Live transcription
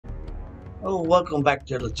Oh, welcome back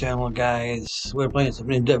to the channel, guys. We're playing some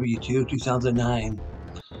Mw2009 2009.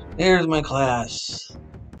 Here's my class.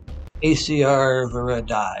 ACR for Red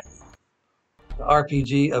Dot. The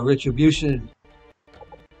RPG of Retribution.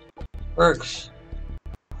 Perks.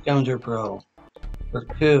 Scavenger Pro.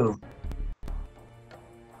 Perk 2.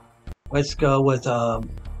 Let's go with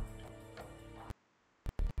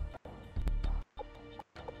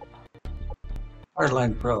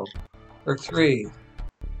Hardline Pro. Perk 3.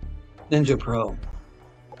 Ninja Pro.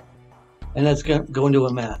 And let's go into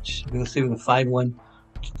a match. We're going to see if we can find one.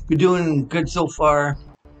 We're doing good so far.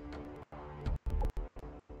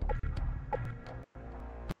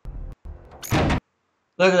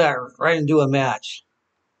 Look at that, right into a match.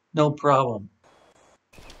 No problem.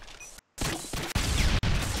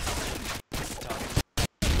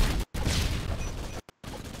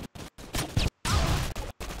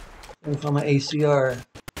 From an ACR.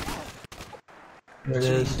 There it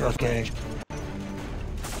is, okay.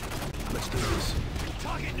 Let's do this.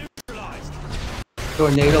 Target neutralized.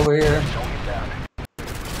 Tornado over here.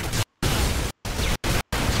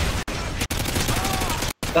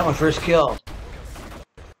 Got my first kill.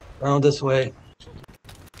 Around this way.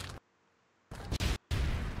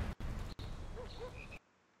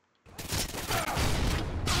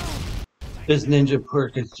 This ninja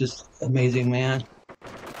perk is just amazing, man.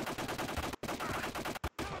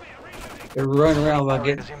 They're running around while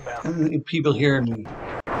getting people hearing me.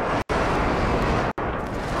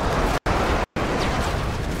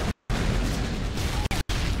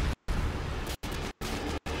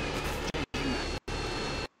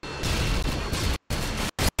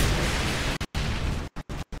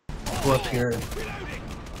 Go up here.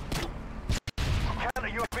 Counter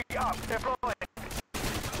UAV up. Deploy.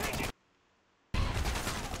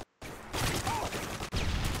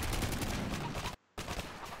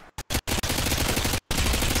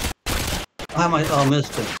 I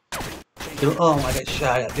missed it. Oh, I got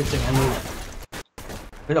shot at. Good thing I moved.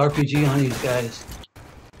 Good RPG on these guys.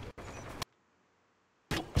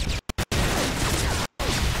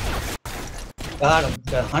 Got him.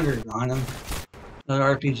 Got 100 on him.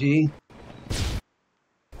 Another RPG.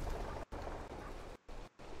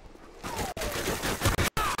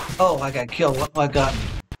 Oh, I got killed. What got me?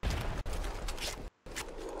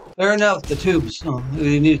 Fair enough, the tubes. Oh,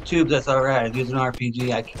 you need tubes, that's alright. I use an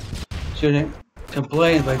RPG. I shouldn't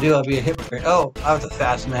complain. If I do, I'll be a hypocrite. Oh, that was a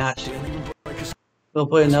fast match. We'll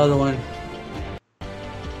play another one.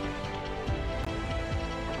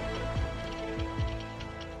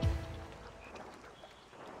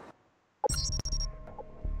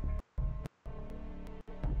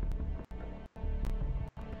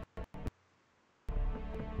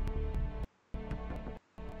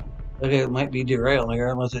 Okay, it might be derailed here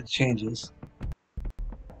unless it changes.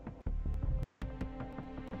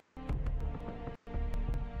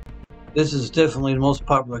 This is definitely the most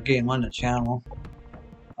popular game on the channel.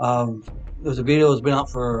 There's a video that's been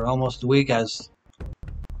out for almost a week, has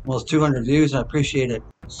almost 200 views, and I appreciate it.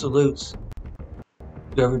 Salutes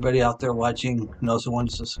to everybody out there watching and those who want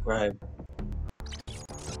to subscribe.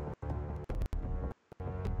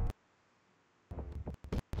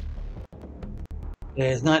 Yeah,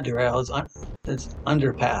 it's not derail, it's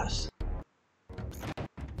underpass.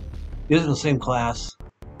 Using the same class.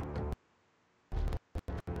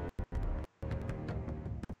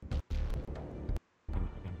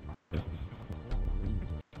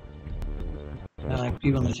 I like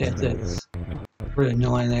people in the headsets. Pretty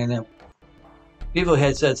annoying. And people with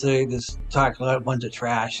headsets, they just talk a bunch of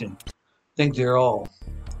trash and think they're all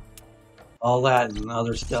that and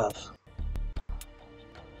other stuff.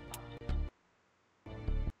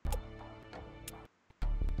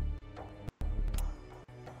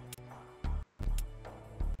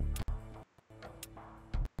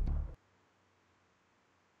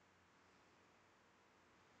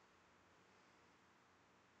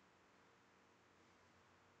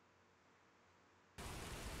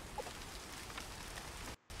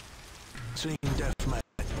 Team deathmatch.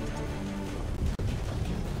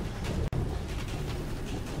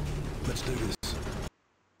 Let's do this.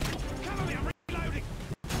 Cover me, I'm reloading.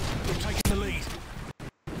 We're taking the lead.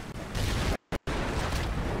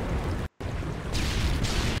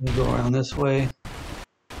 We'll go around this way.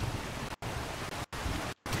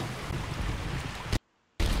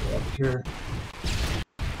 Go up here.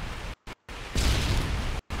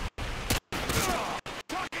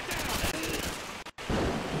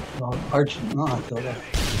 Arch, no, I'll go there.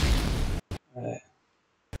 Alright.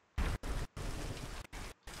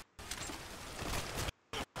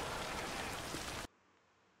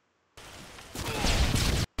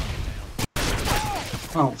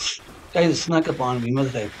 Oh, guy just snuck up on me,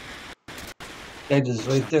 must have. Guy just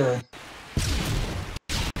right there.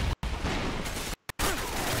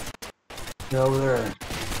 They're over there.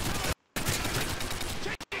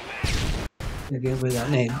 They gave me that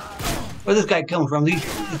name. Where's this guy coming from?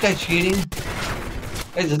 This guy cheating?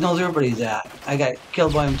 He just knows where everybody's at. I got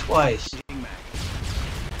killed by him twice.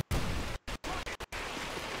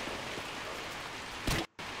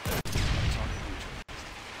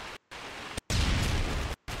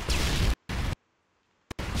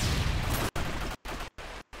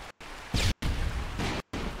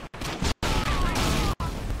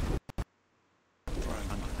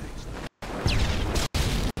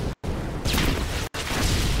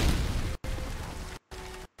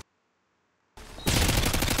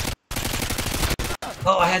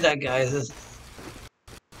 Oh, I had that guy.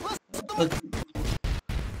 Look,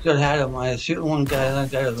 should have had him. I was shooting one guy, and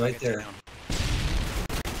that guy was right there.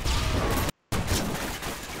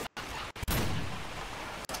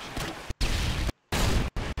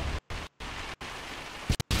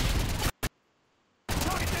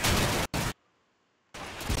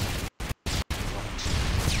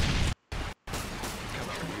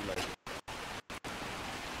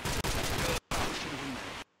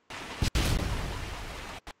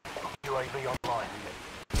 UAV online.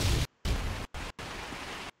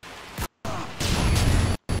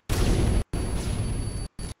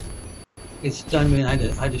 It stunned me, and I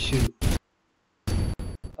had to shoot.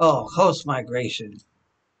 Oh, host migration.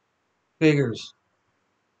 Figures.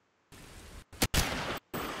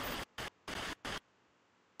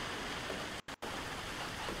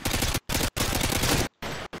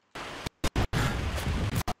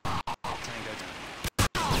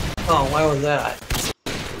 Oh, why was that?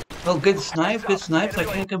 Oh, good snipe, good snipes, I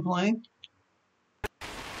can't complain.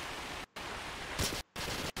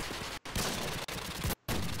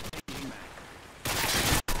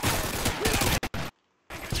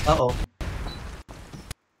 Uh-oh.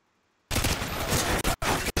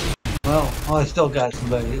 Well, oh, I still got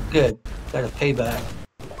somebody. Good. Got a payback.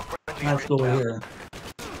 Let's go over here.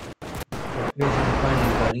 Here's if we can find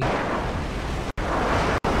anybody.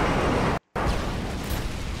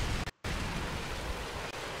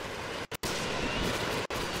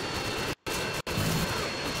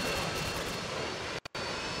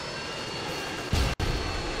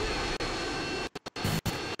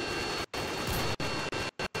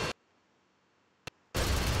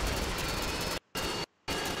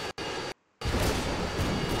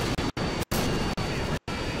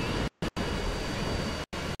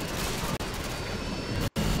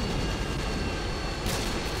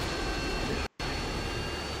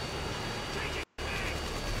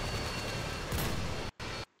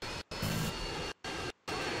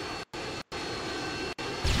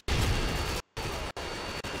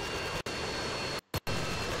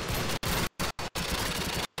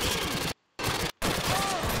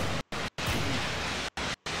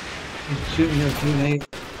 He's shooting your teammate.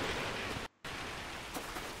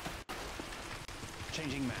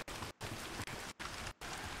 Changing map.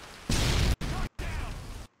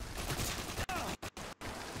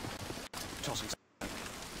 Tossing.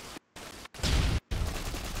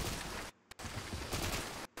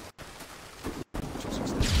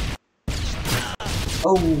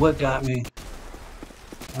 Oh, what got me?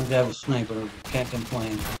 I got a sniper. Can't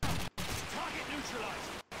complain.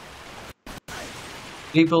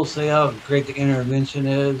 People say how great the intervention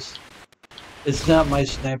is. It's not my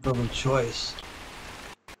sniper of choice.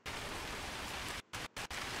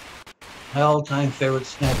 My all-time favorite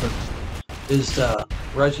sniper is the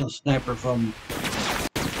original sniper from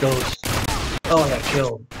Ghost. Oh, I got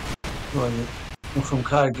killed. From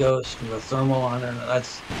COD Ghost with a thermal on it.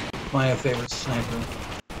 That's my favorite sniper.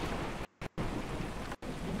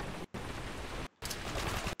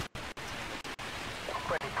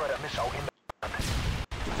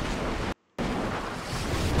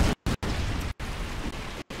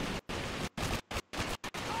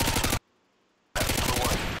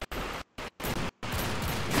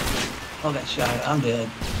 Oh, got shot. I'm dead.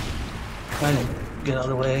 Trying to get out of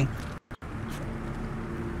the way.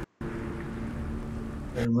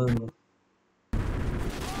 Better move.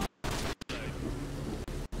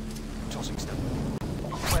 Tossing step.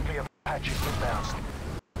 Friendly Apache inbound.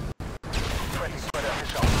 Friendly spreader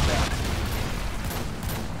missile inbound.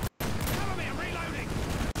 Cover me, I'm reloading.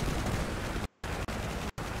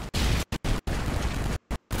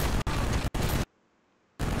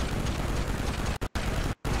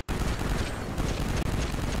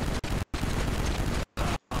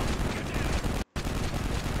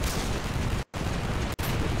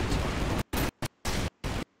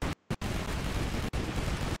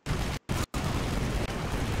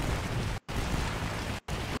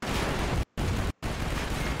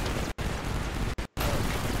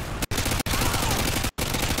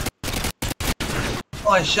 Oh,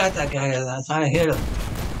 I shot that guy. I thought I hit him.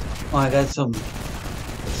 Oh, I got some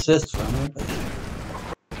assist from it. But...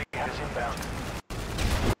 Gas inbound.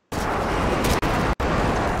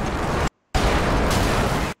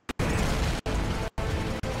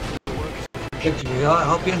 I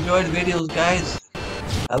hope you enjoyed the videos, guys.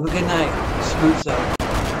 Have a good night. Scoots out.